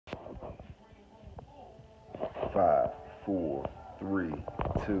4, 3,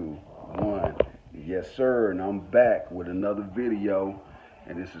 2, 1. Yes, sir, and I'm back with another video.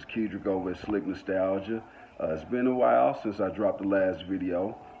 And this is Kedrick over at Slick Nostalgia. It's been a while since I dropped the last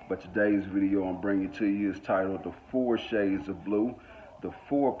video, but today's video I'm bringing to you is titled The 4 Shades of Blue, the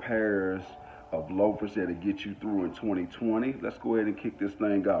 4 pairs of loafers that'll get you through in 2020. Let's go ahead and kick this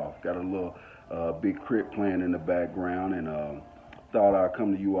thing off. Got a little big crit playing in the background, and thought I'd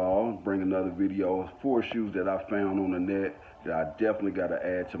come to you all and bring another video. 4 shoes that I found on the net that I definitely got to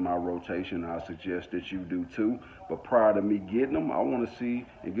add to my rotation. I suggest that you do too. But prior to me getting them, I want to see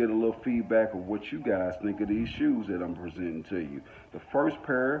and get a little feedback of what you guys think of these shoes that I'm presenting to you. The first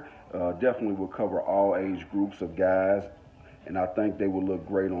pair definitely will cover all age groups of guys, and I think they will look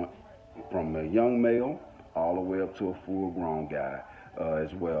great on from a young male all the way up to a full-grown guy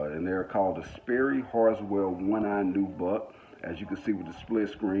as well. And they're called the Sperry Harswell One-Eye Nubuck. As you can see with the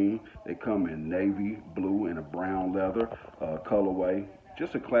split screen, they come in navy blue and a brown leather colorway.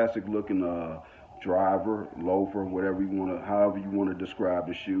 Just a classic looking driver, loafer, whatever you want to, however you want to describe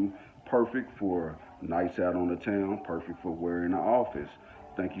the shoe. Perfect for nights out on the town, perfect for wearing in the office.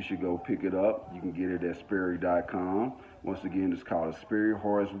 Think you should go pick it up. You can get it at Sperry.com. Once again, it's called a Sperry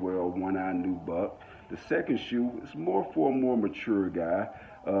Harswell One-Eye Nubuck. The second shoe is more for a more mature guy.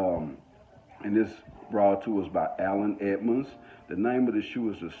 And this brought to us by Alan Edmonds. The name of the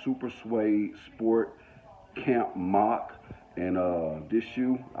shoe is the Super Suede Sport Camp Mock. And this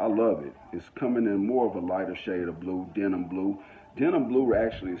shoe, I love it. It's coming in more of a lighter shade of blue, denim blue. Denim blue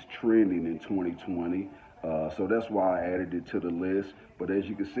actually is trending in 2020. So that's why I added it to the list. But as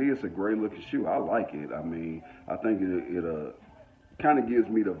you can see, it's a great looking shoe. I like it. I mean, I think it kind of gives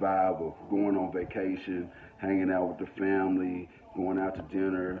me the vibe of going on vacation, hanging out with the family, going out to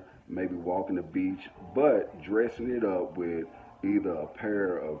dinner, maybe walking the beach, but dressing it up with either a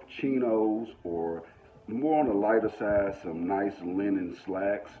pair of chinos or more on the lighter side, some nice linen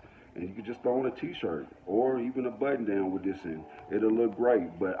slacks, and you can just throw on a t-shirt or even a button down with this and it'll look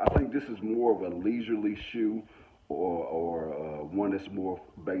great. But I think this is more of a leisurely shoe or one that's more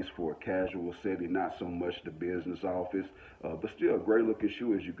based for a casual setting, not so much the business office, but still a great looking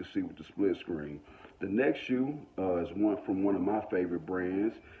shoe as you can see with the split screen. The next shoe is one from one of my favorite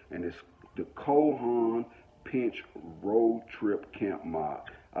brands, and it's the Cole Haan Pinch Road Trip Camp Mock.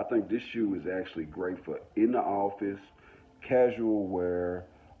 I think this shoe is actually great for in the office, casual wear,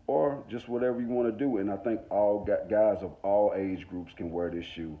 or just whatever you want to do. And I think all guys of all age groups can wear this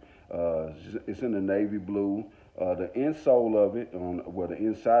shoe. It's in the navy blue. The insole of it, the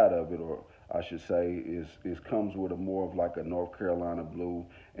inside of it, or I should say, is comes with a more of like a North Carolina blue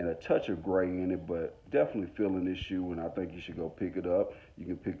and a touch of gray in it, but definitely feeling this shoe, and I think you should go pick it up. You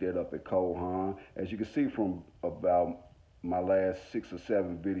can pick that up at Cole Haan. As you can see from about my last 6 or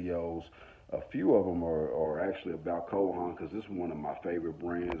 7 videos, a few of them are actually about Cole Haan because this is one of my favorite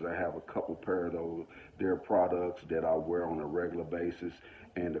brands. I have a couple pair of their products that I wear on a regular basis,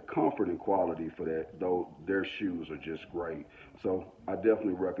 and the comfort and quality for that, though their shoes are just great. So I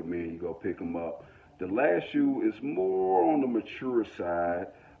definitely recommend you go pick them up. The last shoe is more on the mature side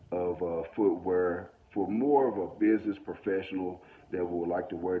of footwear for more of a business professional that would like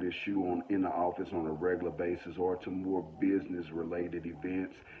to wear this shoe in the office on a regular basis or to more business related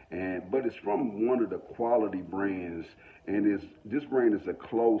events. But it's from one of the quality brands, and this brand is a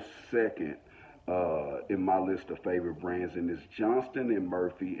close second in my list of favorite brands, and it's Johnston and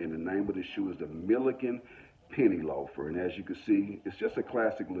Murphy, and the name of the shoe is the Milliken Penny Loafer. And as you can see, it's just a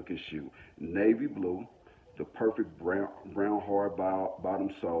classic looking shoe. Navy blue, the perfect brown hard bottom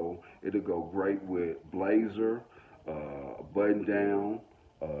sole. It'll go great with blazer, button down,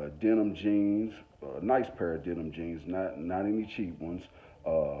 denim jeans, nice pair of denim jeans, not any cheap ones,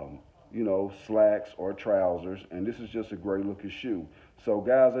 you know, slacks or trousers, and this is just a great looking shoe. So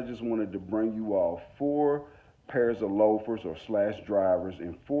guys, I just wanted to bring you all 4 pairs of loafers or slash drivers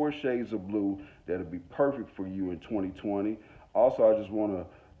in 4 shades of blue that'll be perfect for you in 2020. Also, I just want to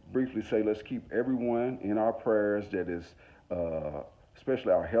briefly say, let's keep everyone in our prayers that is,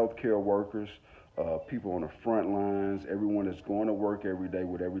 especially our healthcare workers, people on the front lines, everyone that's going to work every day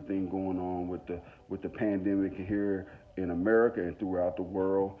with everything going on with the pandemic here in America and throughout the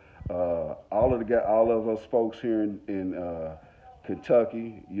world. All of us folks here in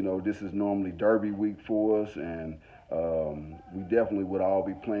Kentucky, you know, this is normally Derby week for us, and we definitely would all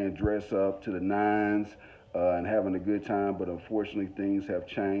be playing dress up to the nines and having a good time, but unfortunately things have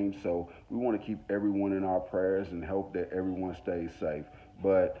changed, so we want to keep everyone in our prayers and hope that everyone stays safe.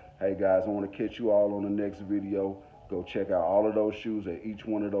 But hey guys, I want to catch you all on the next video. Go check out all of those shoes at each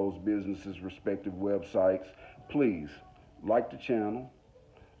one of those businesses' respective websites. Please like the channel,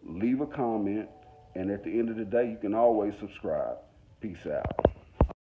 leave a comment, And at the end of the day, you can always subscribe. Peace out.